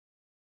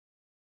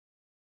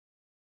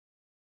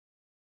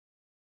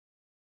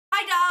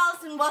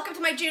dolls, and welcome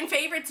to my June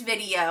favorites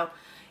video.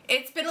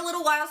 It's been a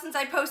little while since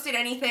I posted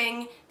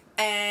anything,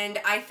 and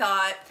I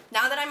thought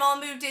now that I'm all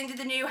moved into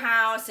the new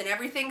house and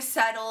everything's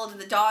settled and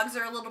the dogs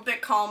are a little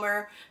bit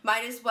calmer,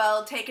 might as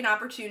well take an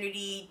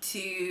opportunity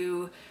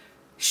to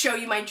show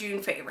you my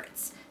June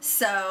favorites.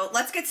 So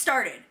let's get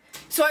started.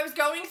 So I was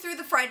going through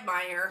the Fred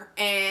Meyer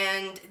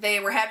and they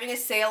were having a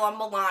sale on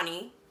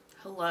Milani.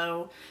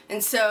 Hello.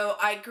 And so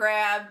I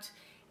grabbed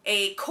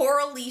a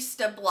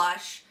Coralista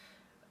blush,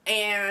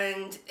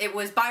 and it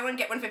was buy one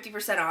get one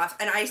 50% off,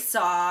 and I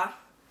saw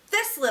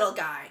this little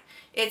guy.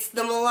 It's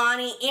the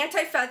Milani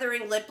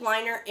Anti-Feathering Lip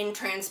Liner in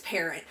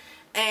Transparent,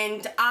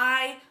 and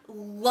I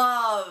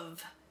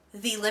love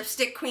the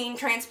Lipstick Queen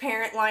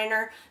Transparent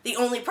Liner. The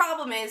only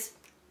problem is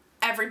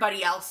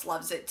everybody else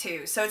loves it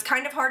too, so it's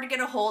kind of hard to get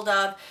a hold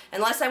of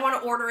unless I want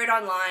to order it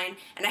online,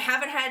 and I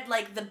haven't had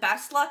like the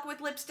best luck with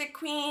Lipstick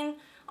Queen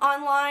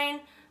online,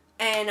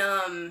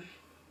 and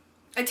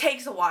it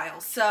takes a while,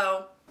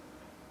 so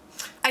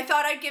I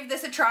thought I'd give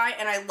this a try,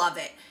 and I love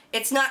it.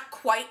 It's not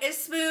quite as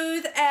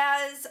smooth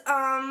as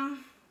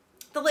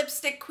the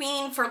Lipstick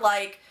Queen for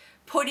like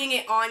putting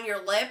it on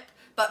your lip,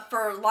 but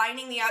for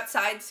lining the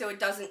outside so it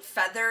doesn't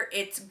feather,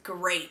 it's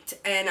great.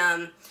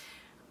 And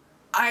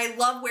I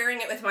love wearing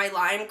it with my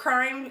Lime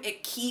Crime.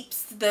 It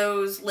keeps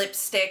those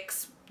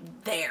lipsticks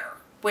there,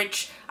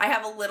 which I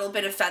have a little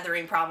bit of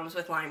feathering problems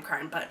with Lime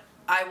Crime, but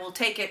I will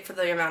take it for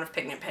the amount of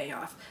pigment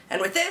payoff. And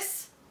with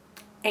this,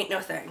 ain't no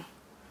thing.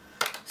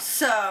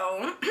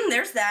 So,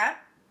 there's that.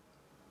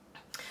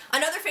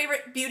 Another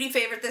beauty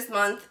favorite this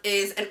month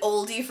is an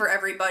oldie for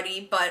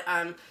everybody, but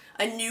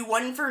a new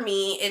one for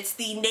me. It's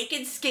the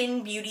Naked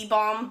Skin Beauty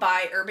Balm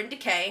by Urban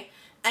Decay.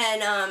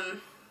 And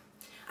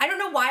I don't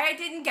know why I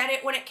didn't get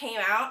it when it came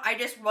out. I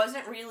just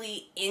wasn't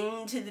really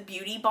into the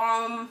beauty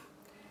balm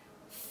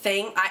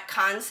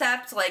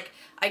concept. Like,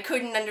 I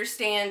couldn't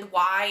understand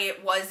why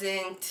it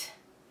wasn't,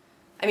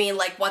 I mean,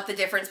 like, what the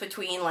difference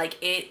between, like,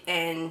 it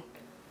and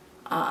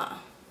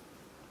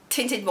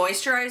tinted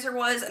moisturizer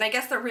was, and I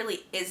guess there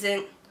really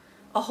isn't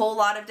a whole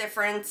lot of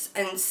difference,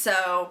 and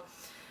so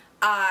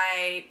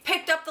I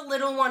picked up the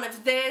little one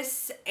of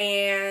this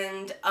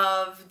and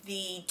of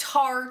the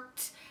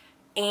Tarte,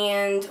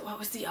 and what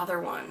was the other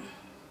one?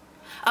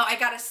 Oh, I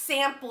got a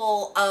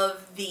sample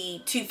of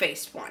the Too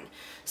Faced one,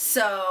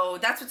 so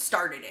that's what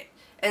started it.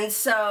 And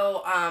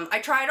so I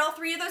tried all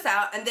three of those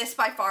out, and this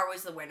by far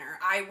was the winner.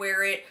 I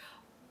wear it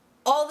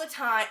all the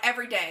time,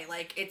 every day.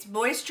 Like, it's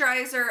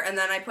moisturizer, and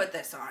then I put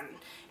this on,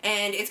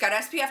 and it's got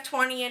SPF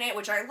 20 in it,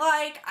 which I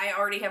like. I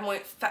already have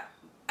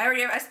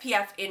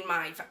SPF in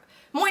my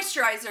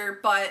moisturizer,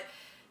 but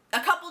a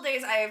couple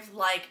days I've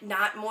like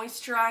not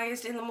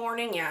moisturized in the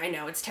morning. Yeah, I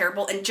know, it's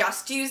terrible, and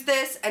just use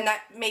this, and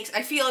that makes,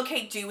 I feel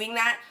okay doing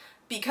that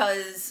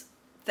because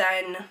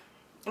then,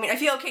 I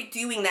feel okay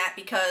doing that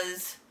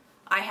because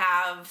I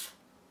have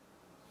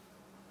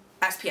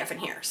SPF in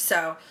here.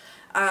 So,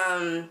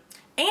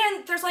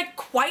 and there's like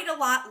quite a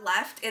lot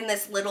left in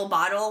this little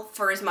bottle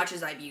for as much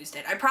as I've used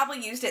it. I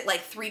probably used it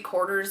like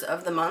 3/4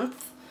 of the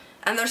month,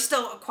 and there's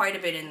still quite a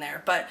bit in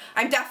there, but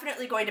I'm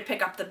definitely going to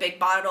pick up the big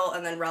bottle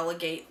and then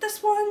relegate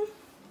this one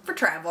for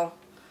travel.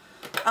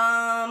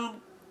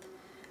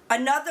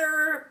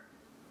 Another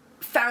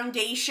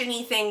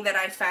foundation-y thing that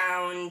I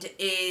found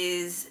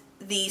is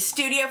the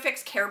Studio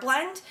Fix Care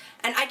Blend,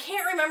 and I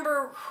can't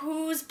remember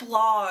whose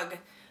blog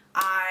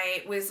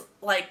I was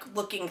like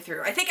looking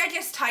through. I think I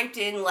just typed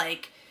in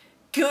like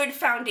good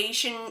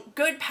foundation,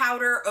 good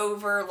powder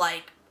over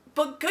like,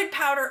 but good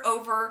powder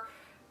over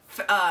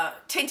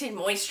tinted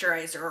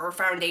moisturizer or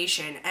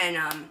foundation, and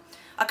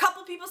a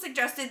couple people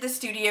suggested the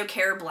Studio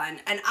Care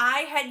Blend, and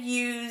I had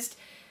used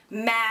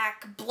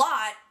MAC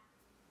Blot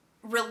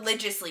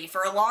religiously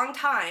for a long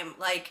time.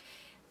 Like,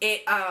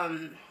 it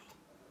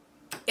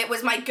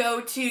was my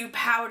go-to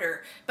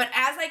powder, but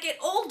as I get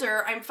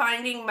older, I'm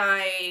finding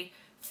my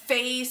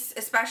face,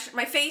 especially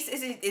my face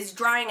is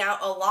drying out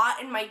a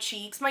lot in my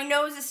cheeks. My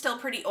nose is still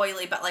pretty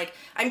oily, but like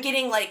I'm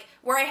getting like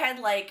where I had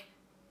like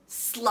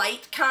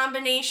slight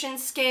combination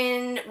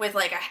skin with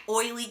like a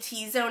oily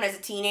T-zone as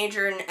a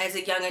teenager and as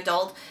a young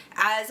adult,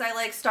 as I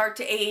like start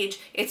to age,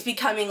 it's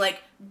becoming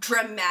like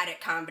dramatic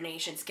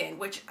combination skin,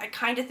 which I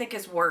kind of think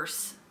is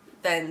worse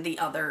than the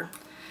other.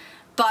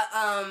 But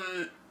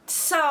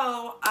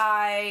so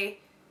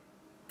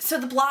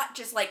the blot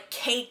just like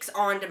cakes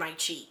onto my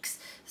cheeks.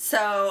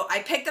 So I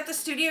picked up the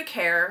Studio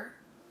Care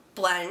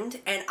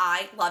Blend, and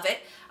I love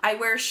it. I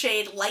wear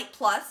shade Light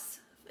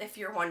Plus, if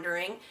you're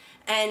wondering,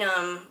 and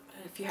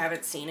if you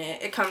haven't seen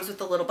it, it comes with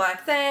the little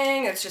black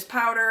thing. It's just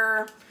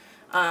powder.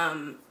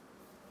 On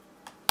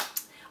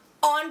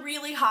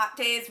really hot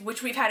days,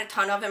 which we've had a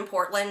ton of in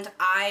Portland,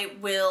 I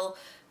will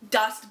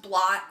dust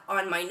blot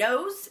on my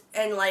nose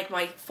and like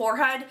my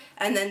forehead,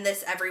 and then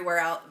this everywhere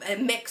else, a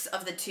mix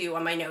of the two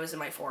on my nose and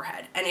my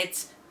forehead, and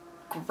it's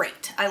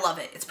great. I love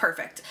it. It's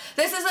perfect.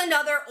 This is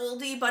another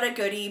oldie but a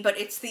goodie, but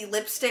it's the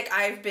lipstick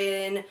I've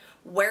been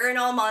wearing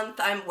all month.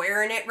 I'm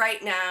wearing it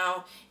right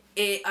now.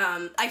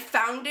 I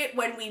found it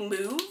when we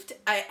moved.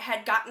 I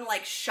had gotten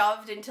like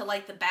shoved into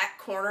like the back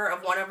corner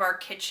of one of our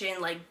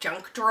kitchen like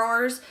junk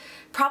drawers,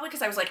 probably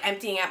because I was like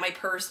emptying out my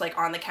purse like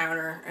on the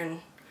counter and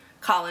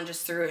Colin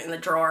just threw it in the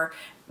drawer.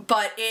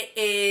 But it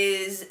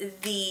is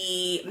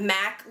the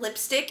MAC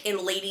lipstick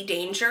in Lady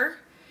Danger.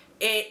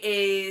 It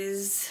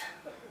is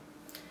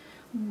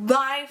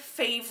my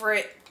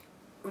favorite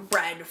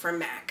red from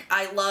MAC.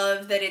 I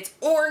love that it's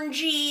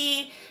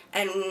orangey,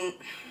 and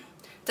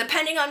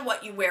depending on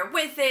what you wear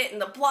with it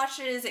and the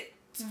blushes,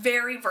 it's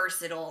very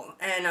versatile.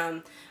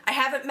 And I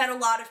haven't met a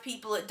lot of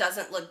people it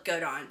doesn't look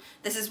good on.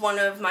 This is one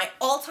of my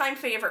all-time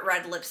favorite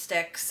red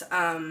lipsticks,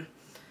 and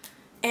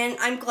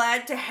I'm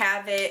glad to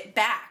have it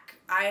back.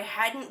 I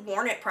hadn't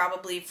worn it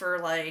probably for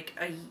like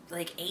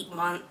 8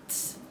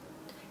 months.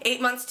 8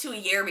 months to a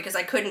year because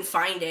I couldn't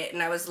find it,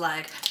 and I was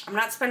like, I'm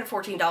not spending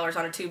 $14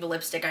 on a tube of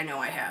lipstick I know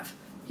I have.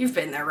 You've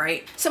been there,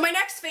 right? So my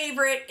next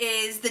favorite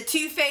is the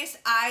Too Faced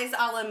Eyes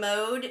a la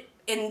Mode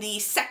in the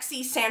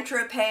Sexy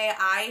Saint-Tropez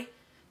Eye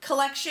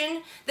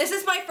collection. This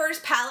is my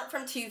first palette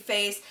from Too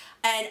Faced,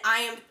 and I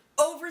am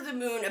over the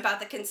moon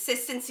about the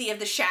consistency of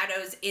the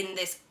shadows in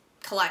this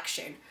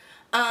collection.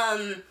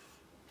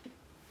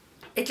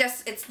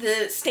 It's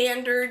the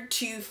standard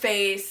Too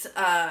Faced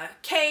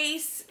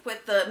case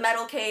with the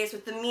metal case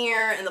with the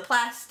mirror and the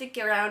plastic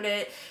around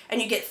it,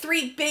 and you get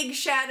 3 big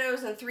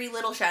shadows and 3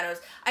 little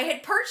shadows. I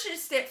had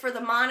purchased it for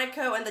the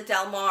Monaco and the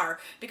Del Mar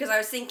because I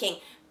was thinking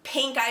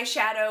pink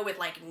eyeshadow with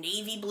like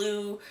navy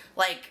blue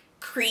like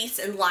crease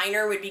and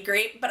liner would be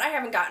great, but I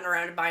haven't gotten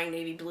around to buying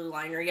navy blue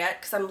liner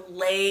yet because I'm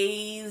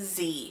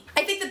lazy.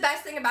 I think the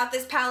best thing about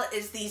this palette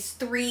is these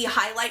 3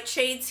 highlight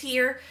shades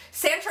here.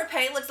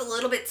 Saint-Tropez looks a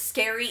little bit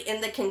scary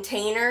in the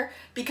container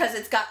because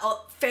it's got a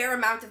fair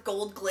amount of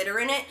gold glitter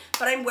in it,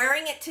 but I'm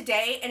wearing it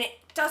today and it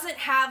doesn't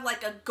have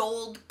like a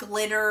gold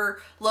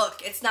glitter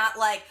look. It's not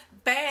like,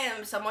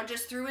 bam, someone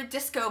just threw a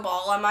disco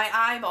ball on my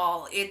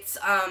eyeball. It's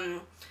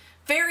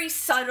very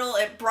subtle.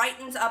 It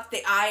brightens up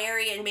the eye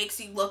area and makes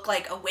you look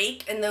like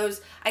awake, and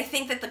I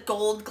think that the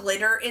gold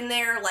glitter in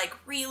there like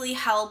really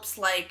helps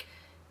like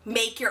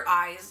make your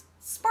eyes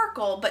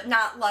sparkle, but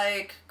not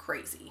like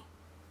crazy.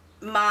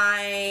 One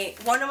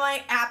of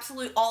my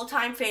absolute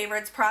all-time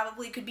favorites,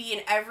 probably could be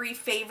in every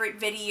favorite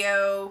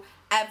video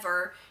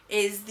ever,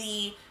 is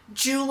the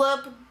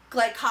Julep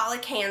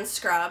Glycolic Hand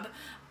Scrub.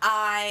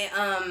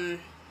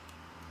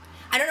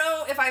 I don't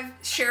know if I've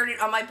shared it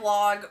on my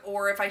blog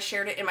or if I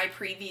shared it in my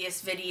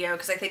previous video,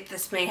 because I think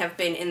this may have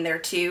been in there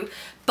too,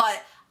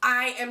 but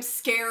I am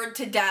scared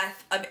to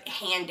death of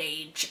hand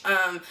age.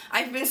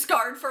 I've been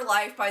scarred for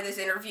life by this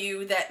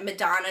interview that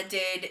Madonna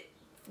did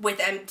with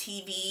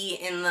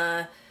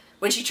MTV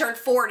when she turned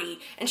 40,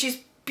 and she's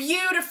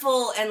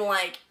beautiful and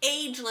like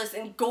ageless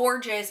and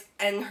gorgeous,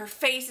 and her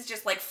face is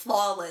just like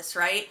flawless,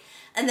 right?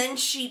 And then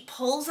she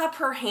pulls up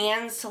her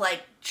hands to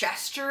like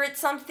gesture at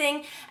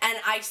something, and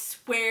I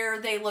swear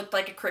they looked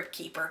like a crypt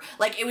keeper.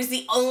 Like, it was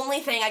the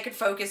only thing I could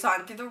focus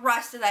on through the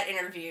rest of that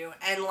interview.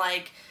 And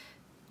like,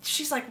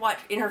 she's like, what,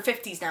 in her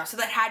 50s now, so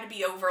that had to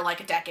be over like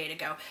a decade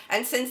ago.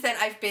 And since then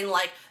I've been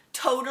like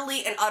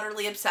totally and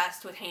utterly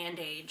obsessed with hand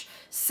age.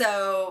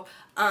 So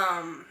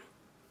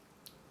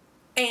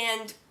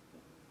and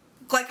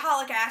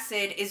glycolic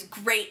acid is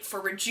great for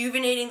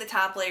rejuvenating the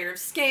top layer of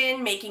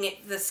skin, making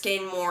the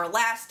skin more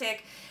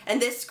elastic,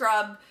 and this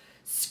scrub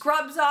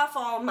scrubs off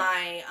all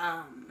my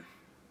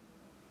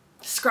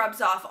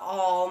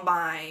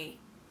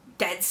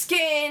dead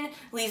skin,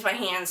 leaves my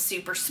hands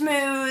super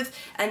smooth,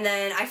 and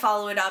then I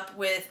follow it up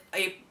with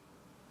a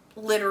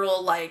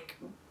literal, like,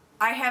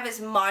 I have as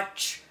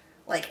much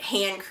like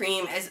hand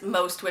cream as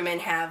most women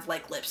have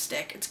like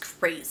lipstick. It's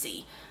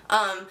crazy.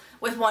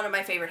 With one of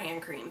my favorite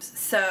hand creams.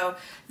 So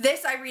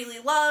this I really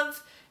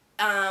love.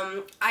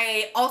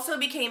 I also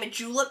became a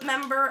Julep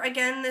member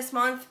again this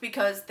month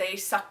because they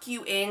suck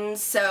you in.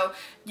 So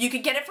you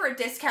could get it for a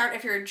discount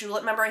if you're a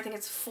Julep member. I think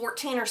it's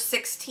 14 or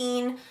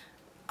 16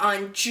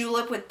 on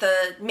Julep with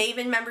the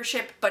Maven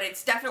membership, but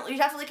it's you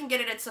definitely can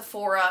get it at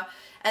Sephora.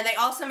 And they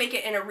also make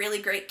it in a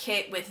really great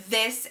kit with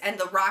this and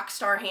the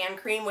Rockstar hand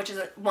cream, which is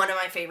one of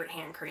my favorite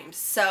hand creams.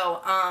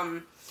 So,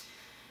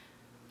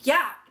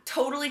 yeah,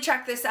 totally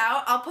check this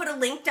out. I'll put a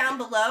link down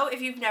below.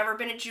 If you've never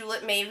been a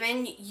Julep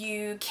Maven,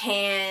 you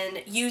can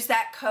use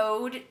that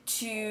code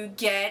to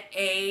get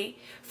a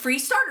free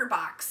starter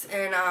box.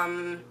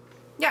 And,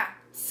 yeah,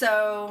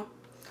 so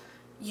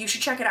you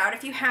should check it out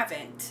if you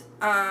haven't.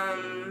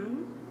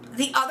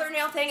 The other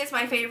nail thing is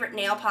my favorite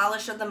nail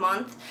polish of the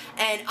month,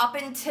 and up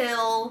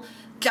until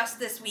just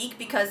this week,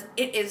 because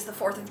it is the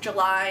 4th of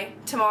July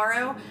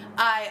tomorrow,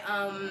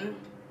 I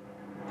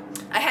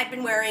had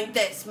been wearing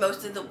this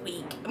most of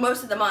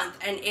the month,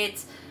 and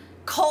it's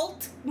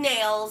Cult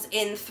Nails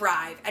in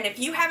Thrive. And if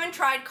you haven't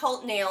tried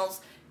Cult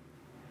Nails,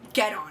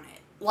 get on it.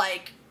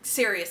 Like,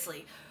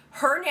 seriously.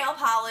 Her nail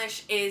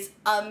polish is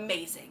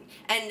amazing,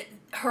 and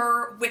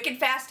her Wicked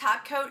Fast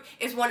top coat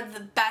is one of the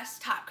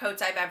best top coats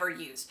I've ever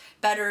used.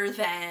 Better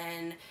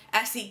than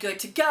Essie Good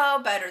to Go,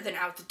 better than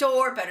Out the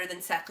Door, better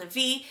than Seth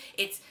Levy.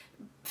 It's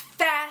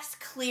fast,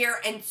 clear,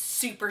 and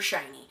super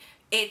shiny.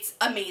 It's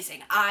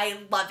amazing. I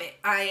love it.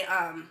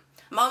 I'm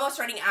almost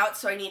running out,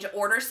 so I need to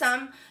order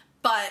some,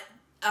 but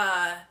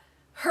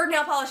her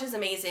nail polish is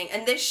amazing,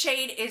 and this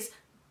shade is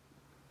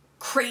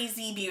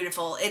crazy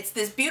beautiful. It's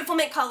this beautiful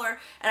mint color,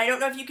 and I don't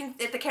know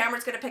if the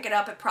camera's gonna pick it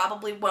up, it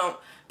probably won't,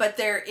 but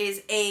there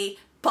is a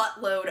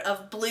buttload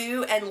of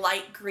blue and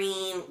light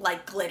green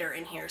like glitter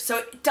in here. So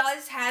it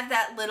does have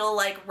that little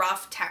like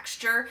rough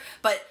texture,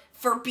 but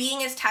for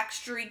being as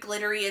textury,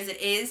 glittery as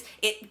it is,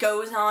 it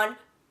goes on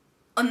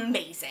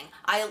amazing.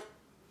 I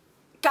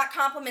got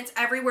compliments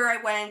everywhere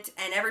I went,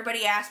 and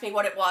everybody asked me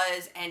what it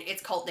was, and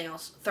it's Cult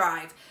Nails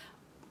Thrive.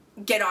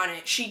 Get on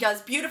it. She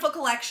does beautiful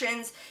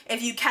collections.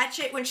 If you catch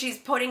it when she's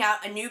putting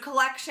out a new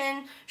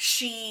collection,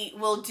 she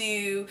will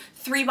do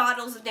 3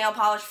 bottles of nail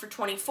polish for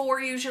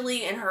 $24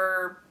 usually, and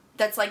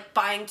that's like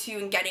buying 2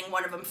 and getting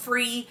one of them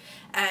free.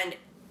 And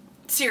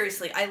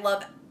seriously, I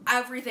love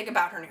everything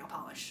about her nail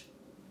polish.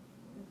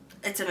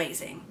 It's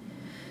amazing.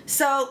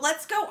 So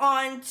let's go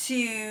on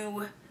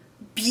to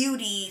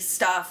beauty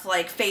stuff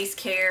like face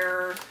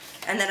care,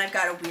 and then I've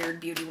got a weird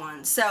beauty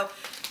one. So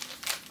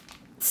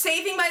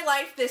saving my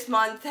life this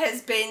month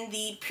has been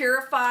the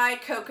Purify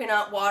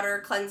Coconut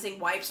Water Cleansing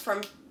Wipes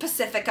from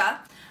Pacifica.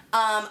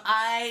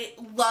 I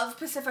love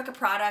Pacifica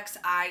products.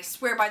 I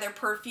swear by their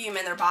perfume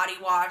and their body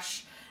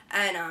wash,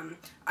 and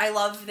I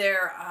love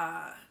their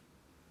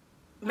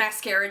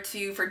mascara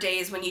too for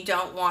days when you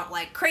don't want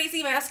like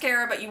crazy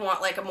mascara but you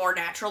want like a more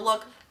natural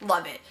look.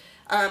 Love it.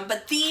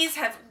 But these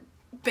have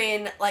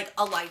been like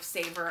a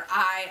lifesaver.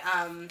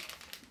 I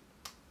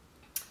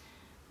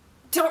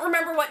don't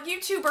remember what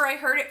YouTuber I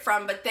heard it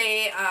from, but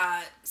they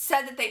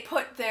said that they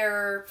put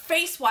their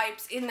face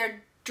wipes in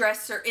their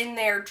dresser, in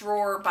their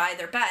drawer by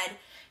their bed,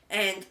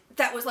 and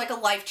that was like a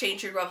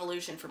life-changing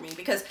revolution for me,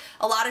 because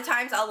a lot of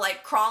times I'll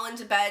like crawl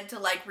into bed to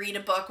like read a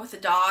book with the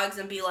dogs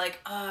and be like,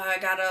 oh, I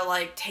gotta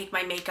like take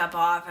my makeup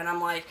off, and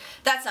I'm like,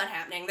 that's not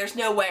happening. There's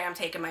no way I'm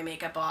taking my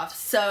makeup off.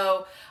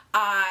 So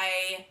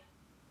I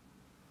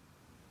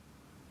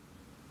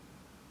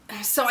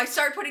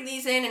started putting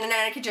these in, and then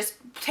I could just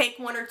take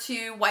 1 or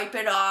 2, wipe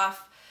it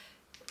off.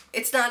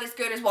 It's not as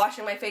good as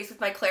washing my face with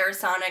my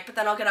Clarisonic, but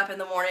then I'll get up in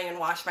the morning and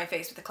wash my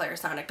face with the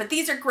Clarisonic. But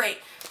these are great.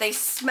 They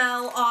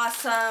smell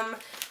awesome.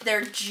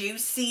 They're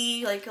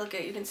juicy. Like, look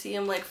at, you can see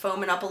them like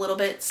foaming up a little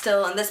bit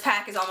still, and this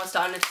pack is almost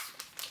done. It's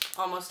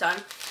almost done.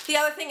 The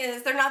other thing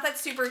is they're not that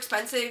super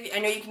expensive. I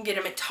know you can get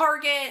them at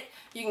Target.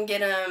 You can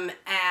get them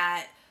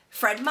at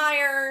Fred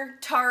Meyer,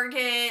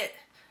 Target,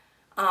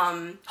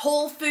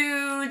 Whole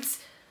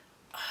Foods.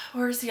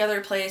 Where's the other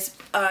place?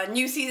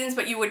 New Seasons,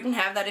 but you wouldn't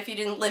have that if you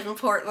didn't live in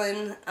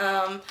Portland.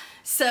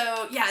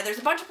 So yeah, there's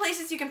a bunch of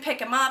places you can pick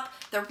them up.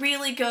 They're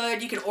really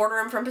good. You can order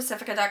them from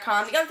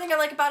Pacifica.com. The other thing I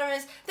like about them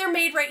is they're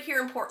made right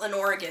here in Portland,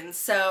 Oregon.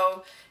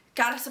 So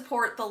gotta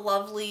support the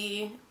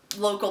lovely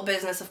local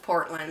business of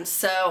Portland.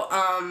 So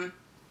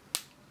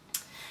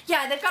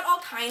yeah, they've got all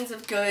kinds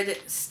of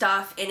good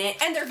stuff in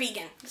it, and they're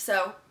vegan.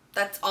 So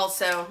that's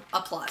also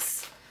a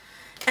plus.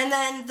 And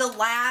then the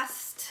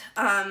last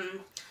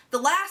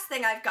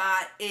thing I've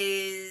got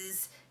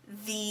is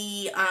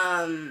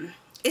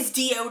is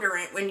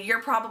deodorant. When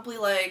you're probably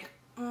like,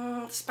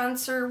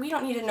 Spencer, we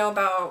don't need to know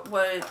about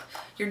what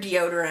your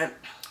deodorant.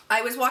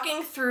 I was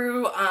walking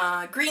through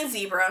Green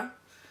Zebra,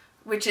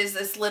 which is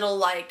this little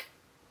like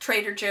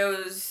Trader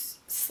Joe's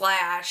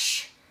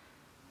slash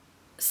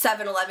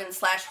 7-Eleven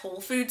slash Whole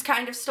Foods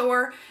kind of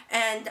store,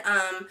 and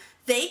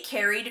they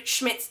carried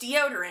Schmidt's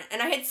deodorant.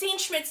 And I had seen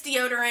Schmidt's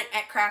deodorant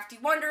at Crafty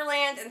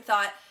Wonderland and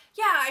thought,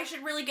 yeah, I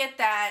should really get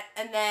that,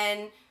 and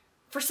then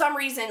for some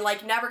reason,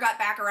 like, never got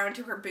back around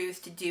to her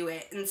booth to do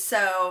it. And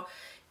so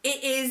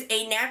it is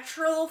a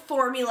natural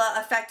formula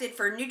effective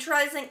for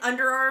neutralizing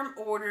underarm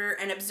odor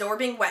and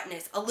absorbing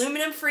wetness.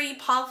 Aluminum-free,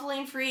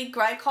 polyethylene-free,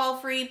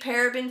 glycol-free,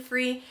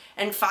 paraben-free,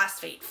 and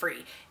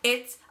phosphate-free.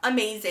 It's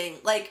amazing.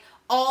 Like,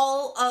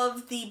 all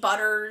of the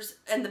butters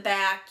in the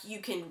back you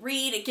can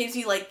read. It gives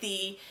you like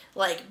the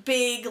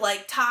big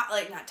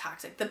not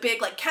toxic, the big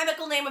like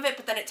chemical name of it,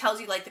 but then it tells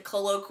you like the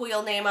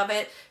colloquial name of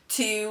it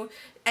too.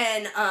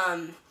 And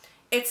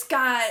it's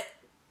all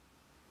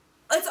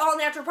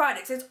natural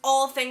products. It's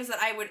all things that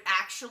I would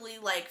actually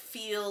like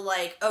feel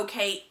like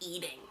okay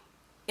eating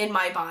in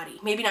my body.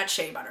 Maybe not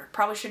shea butter.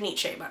 Probably shouldn't eat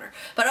shea butter.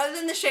 But other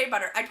than the shea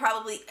butter, I'd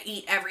probably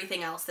eat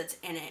everything else that's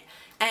in it.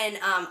 And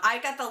I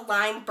got the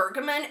lime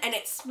bergamot, and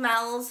it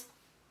smells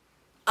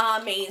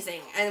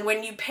amazing. And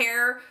when I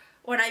pair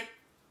the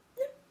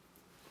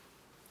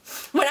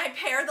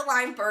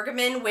lime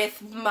bergamot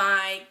with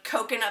my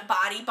coconut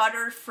body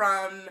butter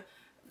from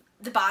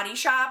the Body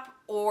Shop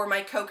or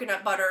my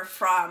coconut butter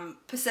from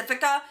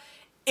Pacifica,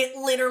 it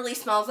literally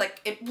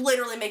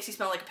makes you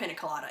smell like a pina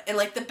colada in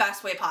like the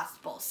best way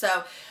possible.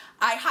 So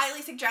I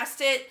highly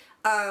suggest it.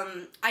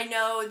 I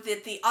know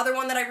that the other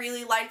one that I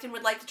really liked and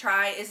would like to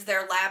try is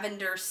their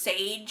Lavender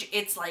Sage.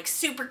 It's like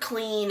super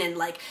clean, and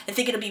like I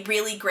think it'll be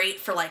really great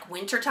for like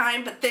winter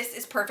time, but this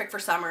is perfect for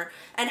summer.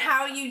 And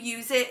how you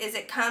use it is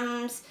it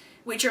comes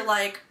with your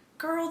like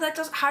girl, that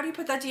does, how do you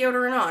put that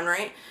deodorant on,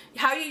 right?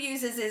 How you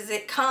use is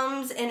it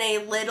comes in a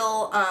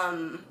little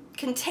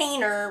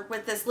container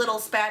with this little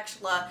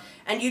spatula,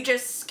 and you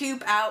just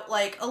scoop out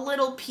like a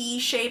little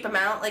pea-shape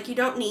amount, like you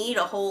don't need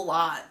a whole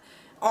lot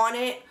on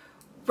it.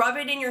 Rub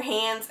it in your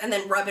hands and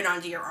then rub it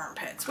onto your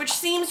armpits, which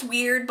seems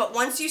weird, but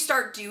once you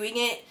start doing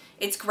it,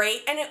 it's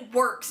great, and it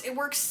works. It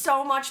works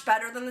so much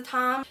better than the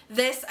Tom.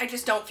 This, I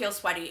just don't feel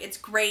sweaty. It's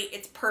great.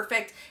 It's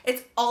perfect.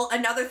 It's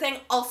another thing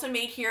also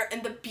made here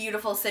in the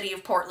beautiful city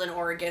of Portland,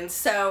 Oregon.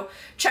 So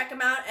check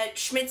them out at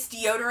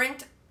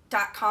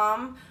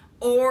schmidtsdeodorant.com,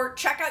 or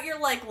check out your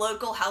like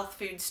local health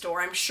food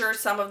store. I'm sure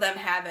some of them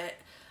have it.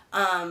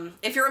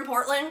 If you're in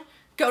Portland,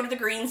 go to the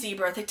Green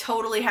Zebra. They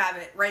totally have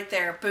it right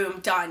there.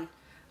 Boom, done.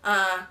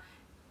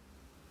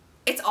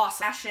 It's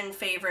awesome. Fashion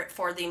favorite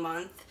for the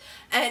month.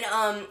 And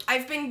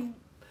I've been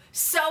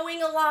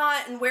sewing a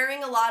lot and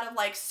wearing a lot of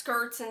like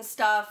skirts and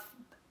stuff.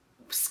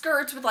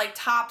 Skirts with like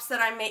tops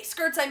that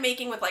skirts I'm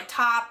making with like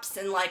tops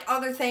and like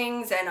other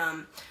things.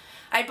 And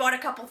I bought a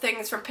couple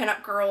things from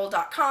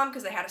pinupgirl.com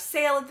because they had a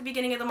sale at the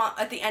beginning of the month,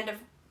 at the end of,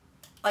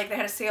 like they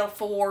had a sale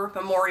for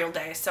Memorial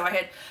Day. So I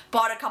had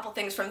bought a couple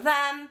things from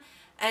them.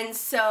 And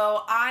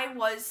so I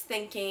was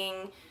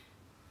thinking,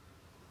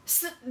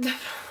 so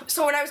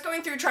when I was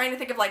going through trying to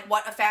think of like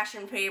what a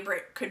fashion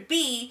favorite could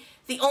be,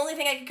 the only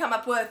thing I could come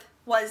up with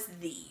was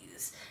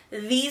these.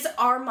 These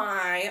are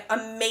my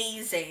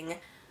amazing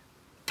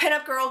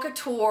Pinup Girl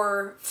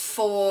Couture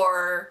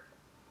for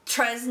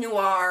Tres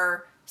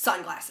Noir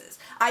sunglasses.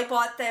 I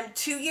bought them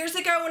 2 years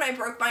ago when I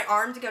broke my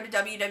arm to go to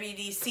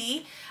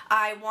WWDC.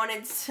 I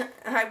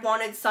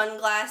wanted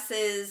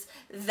sunglasses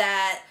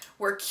that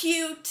were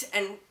cute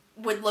and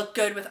would look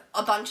good with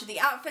a bunch of the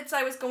outfits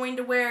I was going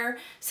to wear,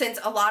 since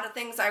a lot of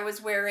things I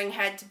was wearing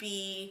had to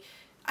be,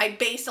 I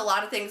based a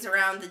lot of things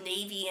around the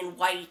navy and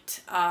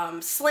white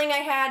sling I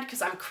had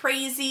because I'm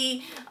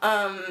crazy.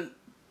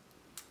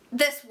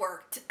 This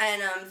worked,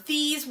 and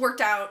these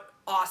worked out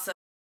awesome.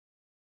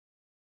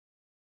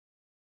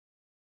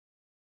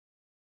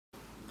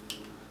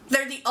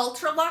 They're the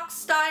Ultra Luxe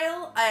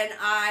style, and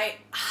I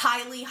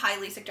highly,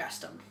 highly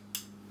suggest them.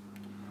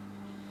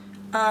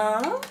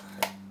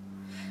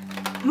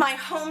 My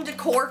home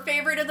decor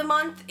favorite of the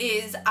month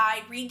is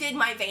I redid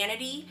my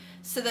vanity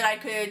so that I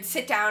could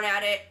sit down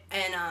at it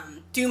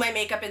and do my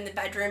makeup in the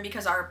bedroom,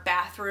 because our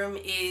bathroom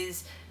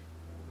is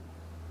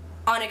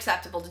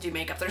unacceptable to do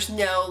makeup. There's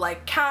no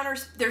like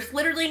counters, there's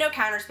literally no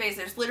counter space,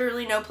 there's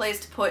literally no place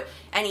to put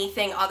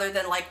anything other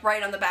than like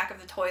right on the back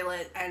of the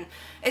toilet, and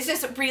it's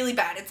just really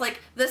bad. It's like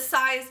the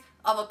size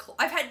of a,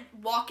 I've had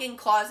walk-in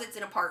closets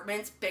in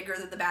apartments bigger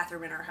than the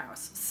bathroom in our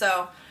house.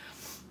 So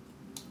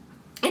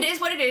it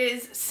is what it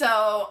is.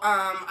 So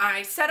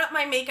I set up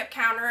my makeup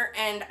counter,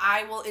 and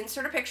I will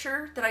insert a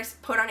picture that I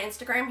put on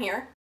Instagram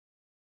here.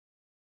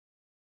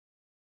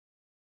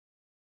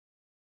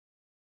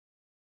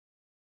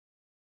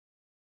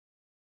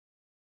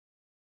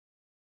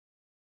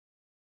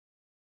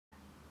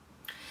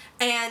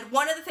 And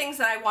one of the things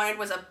that I wanted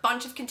was a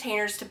bunch of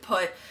containers to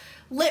put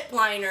lip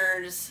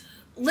liners,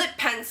 lip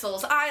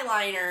pencils,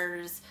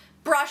 eyeliners,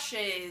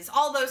 brushes,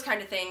 all those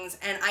kind of things.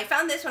 And I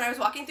found this when I was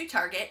walking through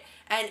Target,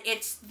 and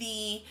it's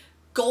the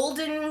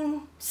Gold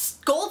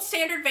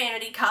Standard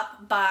Vanity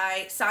Cup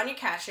by Sonia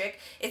Kashuk.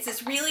 It's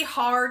this really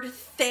hard,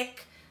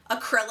 thick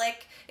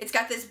acrylic. It's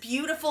got this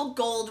beautiful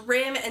gold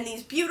rim and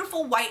these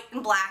beautiful white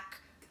and black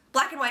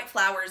and white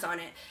flowers on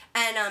it.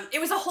 And it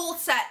was a whole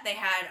set. They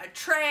had a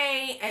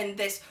tray and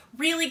this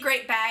really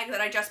great bag that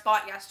I just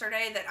bought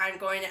yesterday that I'm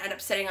going to end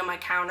up sitting on my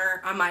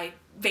counter, on my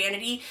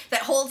vanity,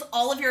 that holds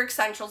all of your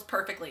essentials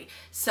perfectly.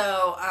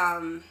 So,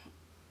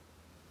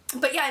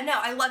 but yeah, no,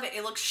 I love it.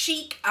 It looks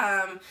chic.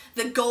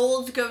 The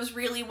gold goes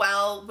really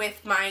well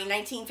with my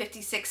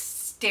 1956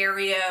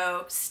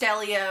 Stelio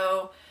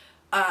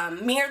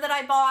mirror that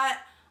I bought.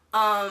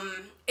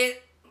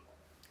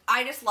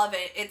 I just love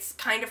it. It's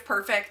kind of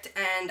perfect,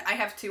 and I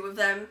have two of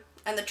them,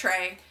 and the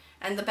tray,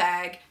 and the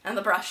bag, and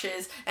the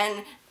brushes,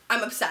 and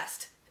I'm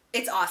obsessed.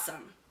 It's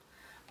awesome.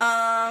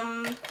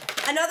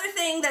 Another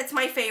thing that's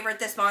my favorite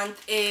this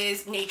month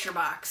is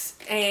NatureBox,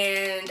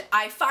 and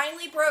I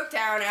finally broke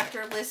down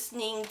after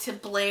listening to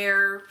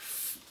Blair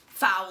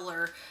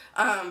Fowler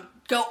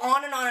go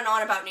on and on and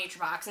on about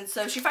NatureBox, and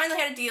so she finally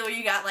had a deal where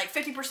you got like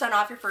 50%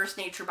 off your first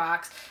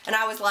NatureBox, and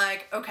I was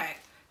like, okay,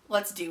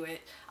 let's do it.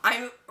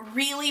 I'm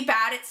really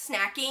bad at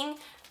snacking,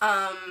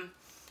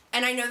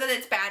 and I know that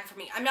it's bad for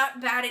me. I'm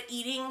not bad at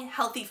eating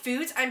healthy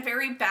foods. I'm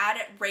very bad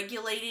at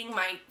regulating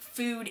my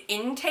food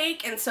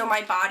intake, and so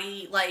my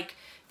body like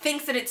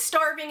thinks that it's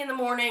starving in the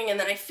morning, and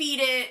then I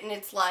feed it, and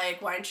it's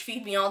like, why don't you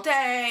feed me all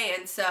day?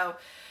 And so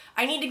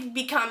I need to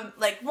become,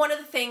 like, one of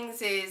the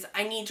things is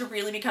I need to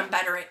really become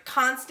better at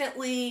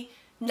constantly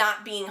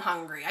not being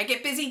hungry. I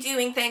get busy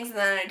doing things and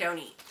then I don't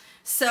eat.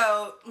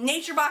 So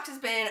NatureBox has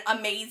been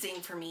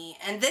amazing for me,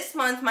 and this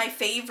month my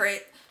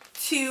favorite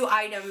two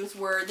items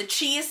were the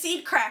chia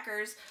seed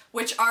crackers,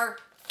 which are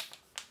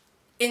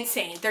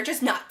insane. They're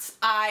just nuts.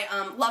 I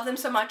love them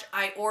so much.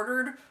 I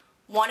ordered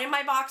one in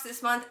my box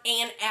this month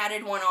and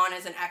added one on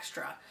as an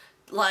extra.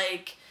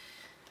 Like,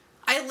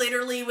 I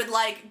literally would,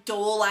 like,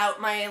 dole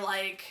out my,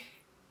 like,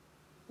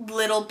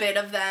 little bit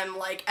of them,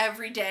 like,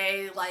 every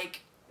day,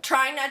 like,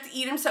 trying not to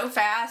eat them so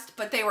fast,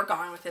 but they were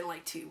gone within,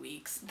 like, 2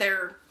 weeks.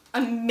 They're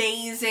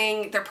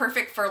amazing. They're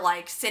perfect for,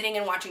 like, sitting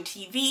and watching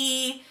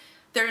TV.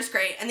 They're just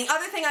great. And the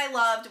other thing I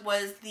loved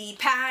was the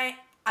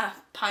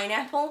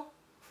pineapple.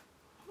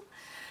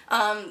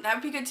 That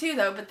would be good too,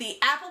 though, but the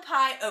apple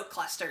pie oat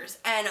clusters.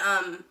 And,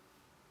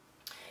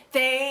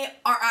 they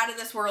are out of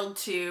this world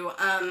too.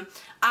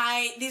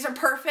 These are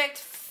perfect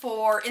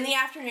for, in the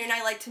afternoon,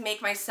 I like to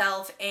make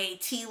myself a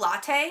tea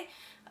latte,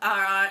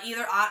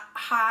 either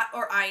hot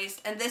or iced,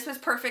 and this was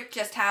perfect.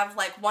 Just have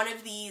like one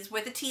of these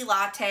with a tea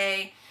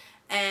latte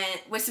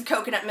and with some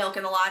coconut milk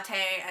in the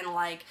latte, and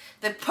like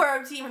the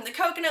protein from the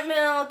coconut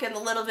milk and the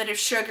little bit of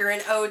sugar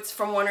and oats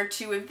from one or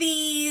two of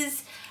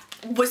these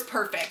was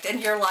perfect. And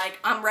you're like,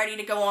 I'm ready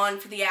to go on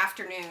for the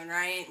afternoon,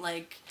 right?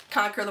 Like,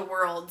 conquer the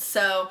world.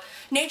 So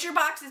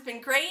NatureBox has been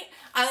great.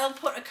 I'll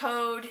put a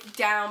code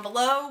down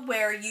below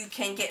where you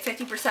can get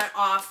 50%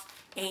 off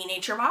a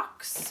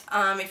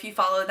NatureBox if you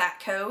follow that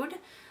code.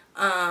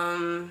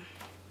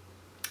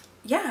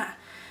 Yeah.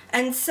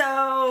 And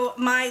so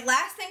my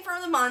last thing for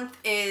the month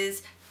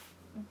is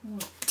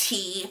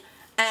tea.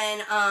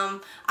 And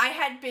I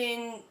had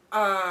been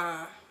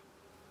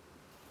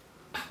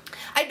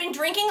I've been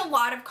drinking a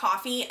lot of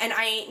coffee, and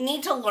I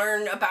need to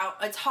learn about,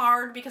 it's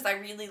hard because I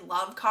really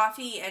love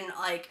coffee, and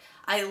like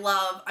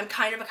I'm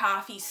kind of a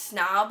coffee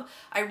snob.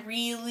 I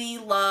really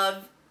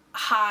love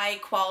high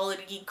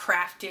quality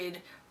crafted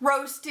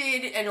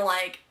roasted and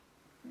like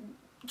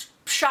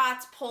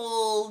shots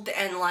pulled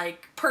and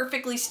like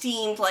perfectly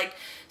steamed like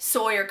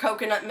soy or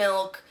coconut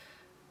milk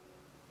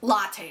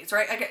lattes,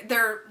 right?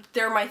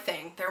 They're my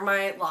thing. They're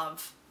my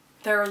love.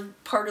 They're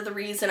part of the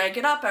reason I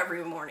get up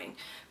every morning.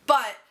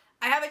 But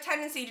I have a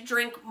tendency to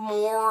drink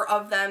more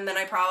of them than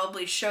I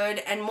probably should,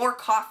 and more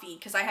coffee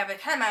because I have a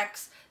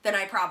Chemex than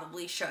I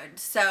probably should.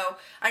 So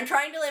I'm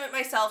trying to limit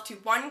myself to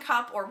 1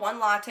 cup or 1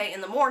 latte in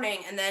the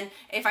morning, and then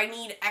if I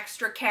need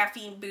extra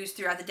caffeine boost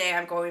throughout the day,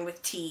 I'm going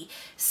with tea.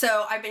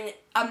 So I've been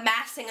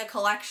amassing a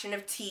collection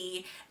of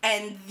tea,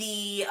 and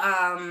the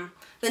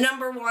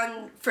number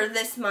one for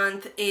this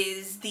month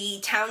is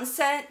the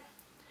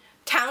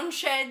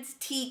Townshed's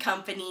Tea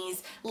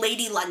Company's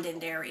Lady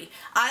Londonderry.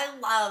 I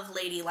love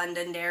Lady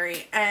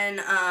Londonderry,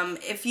 and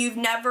if you've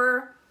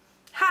never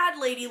had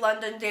Lady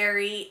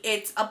Londonderry,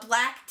 it's a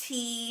black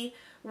tea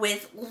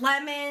with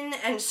lemon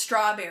and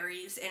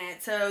strawberries in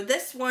it. So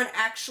this one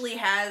actually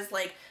has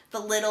like the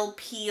little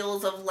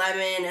peels of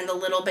lemon and the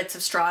little bits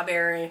of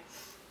strawberry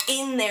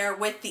in there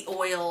with the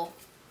oil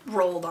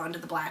rolled onto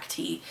the black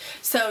tea.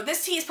 So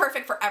this tea is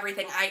perfect for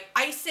everything. I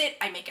ice it,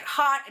 I make it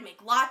hot, I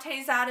make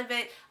lattes out of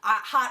it,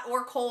 hot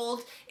or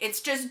cold. It's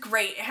just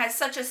great. It has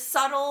such a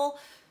subtle,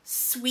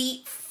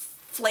 sweet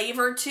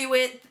flavor to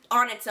it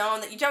on its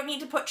own that you don't need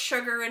to put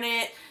sugar in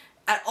it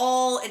at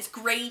all. It's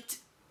great.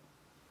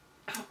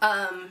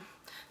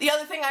 The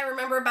other thing I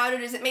remember about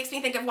it is it makes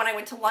me think of when I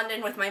went to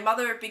London with my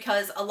mother,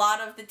 because a lot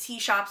of the tea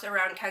shops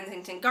around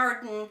Kensington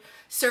Garden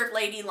served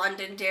Lady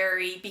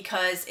Londonderry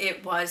because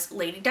it was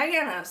Lady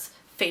Diana's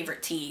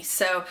favorite tea.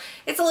 So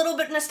it's a little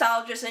bit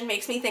nostalgic and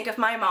makes me think of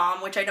my mom,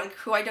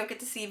 who I don't get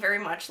to see very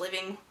much,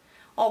 living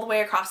all the way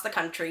across the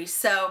country.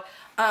 So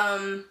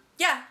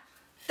yeah,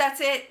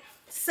 that's it.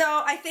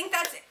 So I think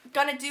that's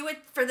gonna do it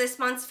for this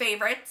month's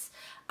favorites.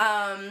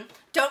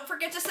 Don't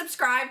forget to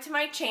subscribe to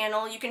my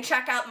channel. You can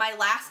check out my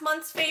last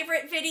month's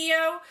favorite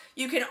video.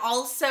 You can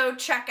also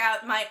check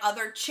out my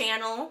other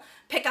channel,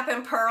 Pick Up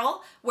and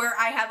Purl, where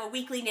I have a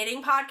weekly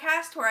knitting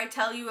podcast where I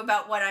tell you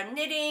about what I'm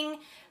knitting,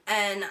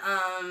 and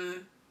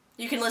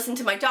you can listen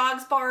to my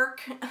dogs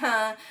bark.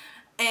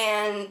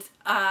 And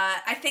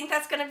I think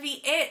that's gonna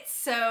be it.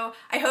 So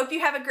I hope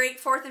you have a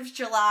great 4th of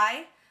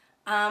July.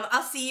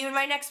 I'll see you in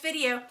my next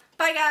video.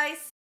 Bye,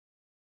 guys.